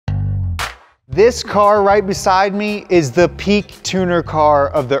This car right beside me is the peak tuner car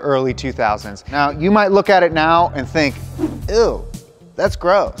of the early 2000s. Now, you might look at it now and think, ew, that's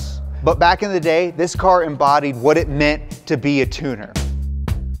gross. But back in the day, this car embodied what it meant to be a tuner.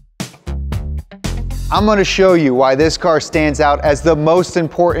 I'm gonna show you why this car stands out as the most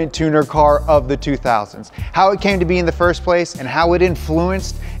important tuner car of the 2000s, how it came to be in the first place, and how it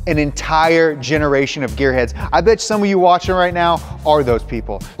influenced an entire generation of gearheads. I bet some of you watching right now are those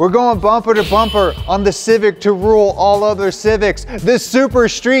people. We're going bumper to bumper on the Civic to rule all other Civics, the Super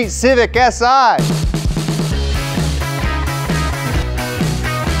Street Civic Si.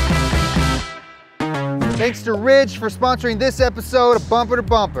 Thanks to Ridge for sponsoring this episode of Bumper to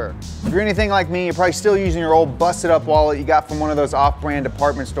Bumper. If you're anything like me, you're probably still using your old busted up wallet you got from one of those off-brand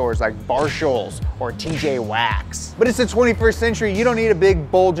department stores like Barschel's or TJ Waxx. But it's the 21st century, you don't need a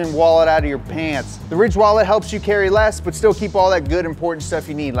big bulging wallet out of your pants. The Ridge wallet helps you carry less, but still keep all that good important stuff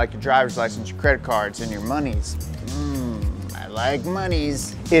you need, like your driver's license, your credit cards, and your monies. I like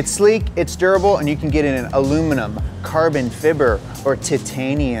monies. It's sleek, it's durable, and you can get it in aluminum, carbon fiber, or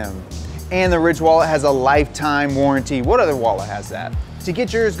titanium. And the Ridge wallet has a lifetime warranty. What other wallet has that? To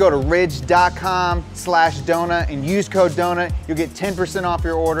get yours, go to ridge.com/donut and use code donut. You'll get 10% off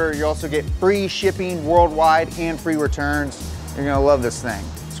your order. You also get free shipping worldwide and free returns. You're gonna love this thing.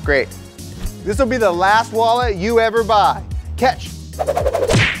 It's great. This will be the last wallet you ever buy. Catch.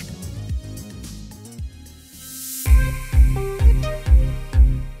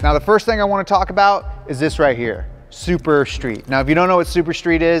 Now, the first thing I want to talk about is this right here. Super Street. Now, if you don't know what Super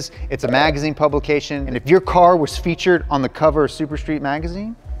Street is, it's a magazine publication. And if your car was featured on the cover of Super Street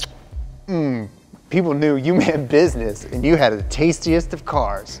magazine, people knew you meant business and you had the tastiest of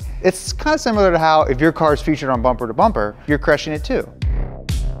cars. It's kind of similar to how if your car is featured on Bumper to Bumper, you're crushing it too.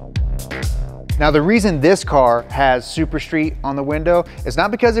 Now, the reason this car has Super Street on the window is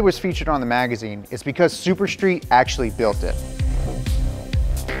not because it was featured on the magazine, it's because Super Street actually built it.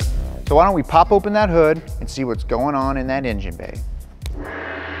 So why don't we pop open that hood and see what's going on in that engine bay.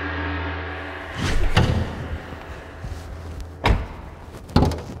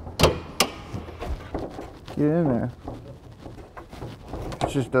 Get in there. It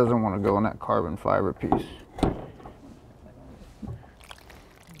just doesn't want to go in that carbon fiber piece.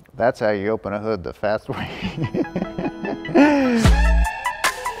 That's how you open a hood the fast way.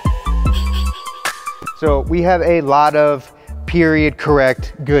 So we have a lot of period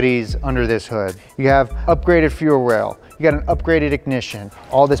correct goodies under this hood. You have upgraded fuel rail, you got an upgraded ignition,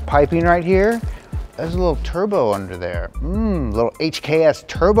 all this piping right here, there's a little turbo under there. Little HKS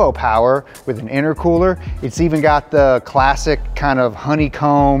turbo power with an intercooler. It's even got the classic kind of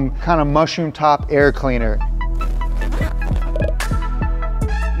honeycomb, kind of mushroom top air cleaner.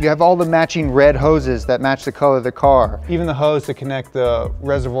 You have all the matching red hoses that match the color of the car. Even the hose to connect the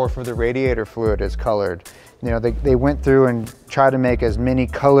reservoir for the radiator fluid is colored. You know, they went through and tried to make as many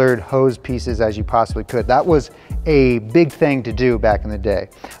colored hose pieces as you possibly could. That was a big thing to do back in the day.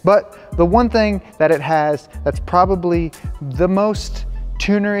 But the one thing that it has that's probably the most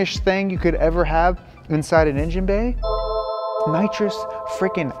tunerish thing you could ever have inside an engine bay, nitrous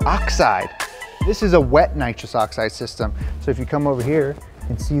freaking oxide. This is a wet nitrous oxide system. So if you come over here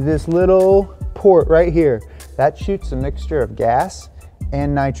and see this little port right here, that shoots a mixture of gas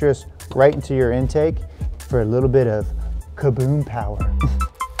and nitrous right into your intake for a little bit of kaboom power.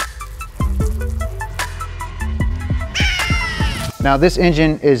 Now, this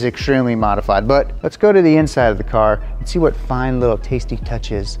engine is extremely modified, but let's go to the inside of the car and see what fine little tasty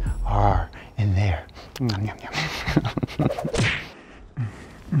touches are in there.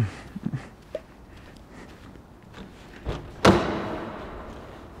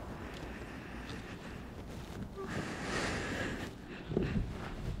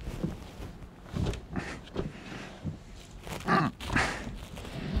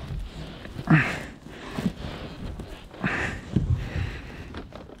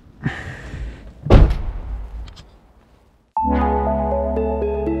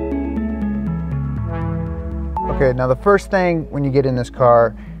 Okay, now the first thing when you get in this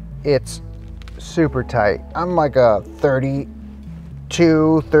car, it's super tight. I'm like a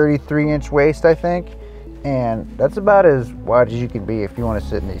 32, 33 inch waist, I think. And that's about as wide as you can be if you want to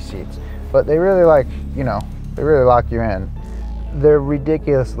sit in these seats. But they really like, you know, they really lock you in. They're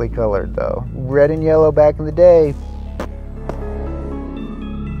ridiculously colored though. Red and yellow back in the day.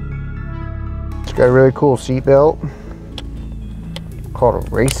 It's got a really cool seat belt called a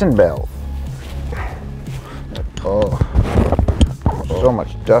racing belt. Oh, so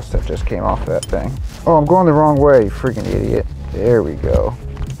much dust that just came off that thing. Oh, I'm going the wrong way, you freaking idiot. There we go.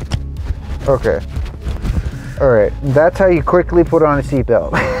 Okay. All right, that's how you quickly put on a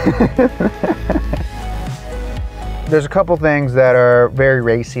seatbelt. There's a couple things that are very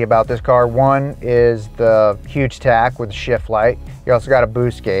racy about this car. One is the huge tack with the shift light. You also got a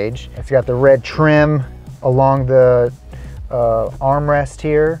boost gauge. It's got the red trim along the armrest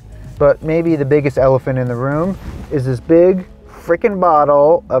here. But maybe the biggest elephant in the room is this big freaking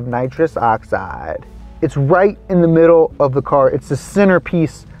bottle of nitrous oxide. It's right in the middle of the car. It's the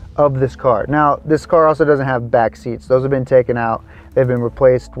centerpiece of this car. Now, this car also doesn't have back seats. Those have been taken out. They've been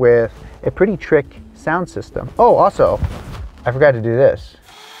replaced with a pretty trick sound system. Oh, also, I forgot to do this.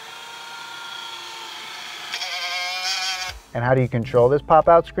 And how do you control this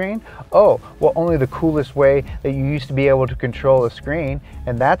pop-out screen? Oh, well, only the coolest way that you used to be able to control a screen,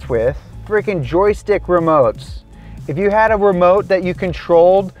 and that's with freaking joystick remotes. If you had a remote that you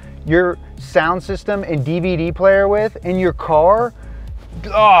controlled your sound system and DVD player with in your car,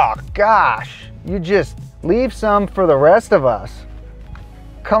 oh gosh, you just leave some for the rest of us.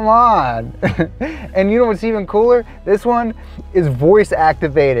 Come on. And you know what's even cooler? This one is voice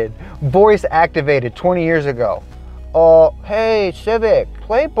activated. Voice activated 20 years ago. Oh, hey Civic,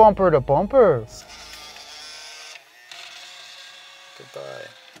 play Bumper to Bumper. Goodbye.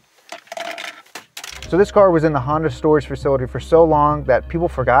 So this car was in the Honda storage facility for so long that people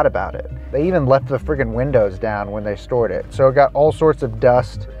forgot about it. They even left the friggin' windows down when they stored it. So it got all sorts of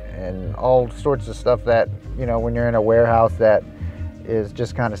dust and all sorts of stuff that, you know, when you're in a warehouse that is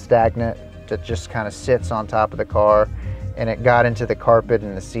just kind of stagnant, that just kind of sits on top of the car, and it got into the carpet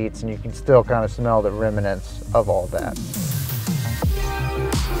and the seats, and you can still kind of smell the remnants of all that.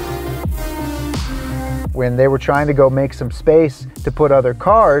 When they were trying to go make some space to put other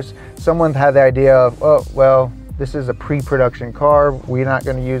cars, someone had the idea of, oh, well, this is a pre-production car. We're not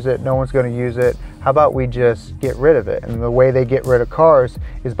going to use it. No one's going to use it. How about we just get rid of it? And the way they get rid of cars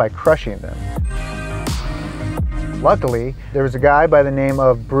is by crushing them. Luckily, there was a guy by the name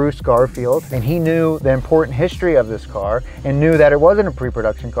of Bruce Garfield, and he knew the important history of this car and knew that it wasn't a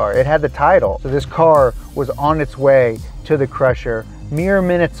pre-production car. It had the title. So this car was on its way to the crusher, mere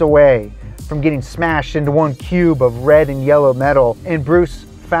minutes away from getting smashed into one cube of red and yellow metal. And Bruce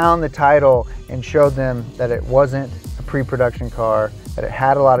found the title and showed them that it wasn't a pre-production car, that it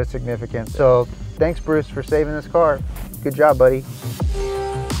had a lot of significance. So thanks, Bruce, for saving this car. Good job, buddy.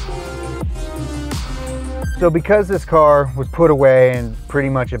 So because this car was put away and pretty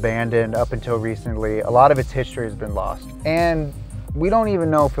much abandoned up until recently, a lot of its history has been lost. And we don't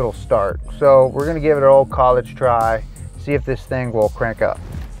even know if it'll start. So we're gonna give it an old college try, see if this thing will crank up.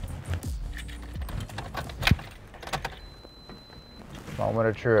 Moment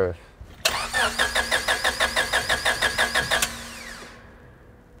of truth.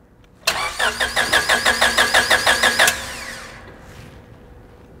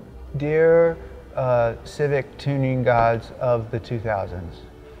 Dear Civic tuning gods of the 2000s,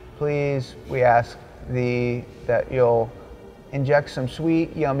 please, we ask thee that you'll inject some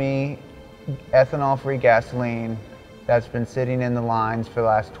sweet, yummy, ethanol-free gasoline that's been sitting in the lines for the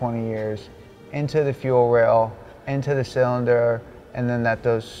last 20 years into the fuel rail, into the cylinder, and then that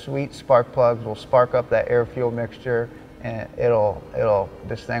those sweet spark plugs will spark up that air-fuel mixture, and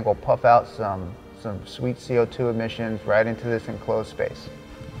this thing will puff out some sweet CO2 emissions right into this enclosed space.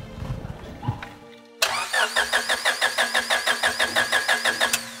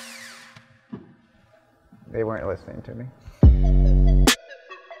 They weren't listening to me.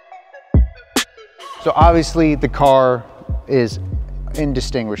 So obviously the car is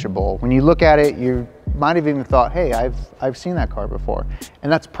indistinguishable. When you look at it, you might have even thought, hey, I've seen that car before. And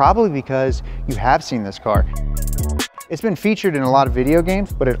that's probably because you have seen this car. It's been featured in a lot of video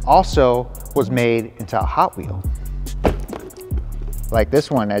games, but it also was made into a Hot Wheel. Like this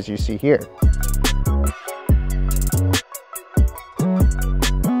one, as you see here.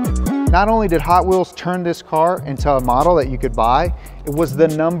 Not only did Hot Wheels turn this car into a model that you could buy, it was the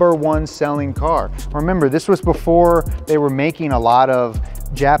 #1 selling car. Remember, this was before they were making a lot of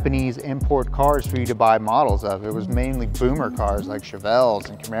Japanese import cars for you to buy models of. It was mainly boomer cars like Chevelles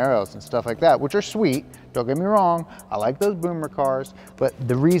and Camaros and stuff like that, which are sweet. Don't get me wrong, I like those boomer cars, but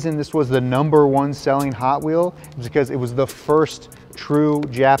the reason this was the #1 selling Hot Wheel is because it was the first true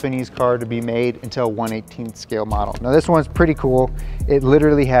Japanese car to be made into a 1/18th scale model. Now this one's pretty cool. It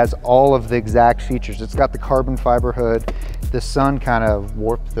literally has all of the exact features. It's got the carbon fiber hood. The sun kind of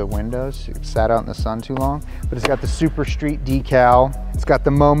warped the windows. It sat out in the sun too long, but it's got the Super Street decal. It's got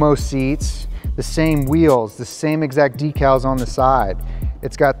the Momo seats, the same wheels, the same exact decals on the side.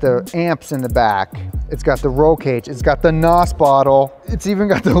 It's got the amps in the back. It's got the roll cage. It's got the NOS bottle. It's even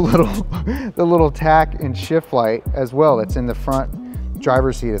got the little tack and shift light as well. That's in the front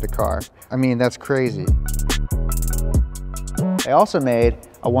driver's seat of the car. I mean, that's crazy. They also made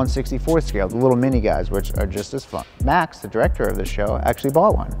a 1/64 scale, the little mini guys, which are just as fun. Max, the director of the show, actually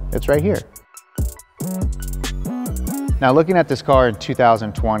bought one. It's right here. Now looking at this car in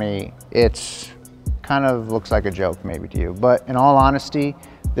 2020, it's kind of looks like a joke maybe to you, but in all honesty,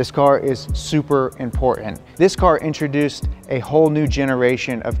 this car is super important. This car introduced a whole new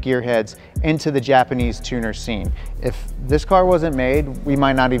generation of gearheads into the Japanese tuner scene. If this car wasn't made, we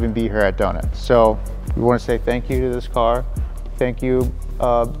might not even be here at Donut. So we want to say thank you to this car. Thank you,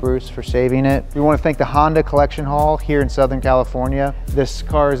 Bruce, for saving it. We want to thank the Honda Collection Hall here in Southern California. This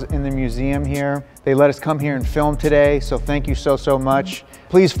car is in the museum here. They let us come here and film today, so thank you so much.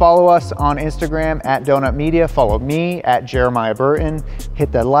 Please follow us on Instagram at Donut Media. Follow me at Jeremiah Burton.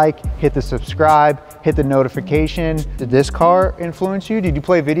 Hit the like, hit the subscribe, hit the notification. Did this car influence you? Did you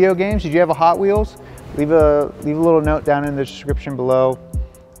play video games? Did you have a Hot Wheels? Leave a little note down in the description below.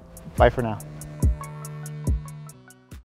 Bye for now.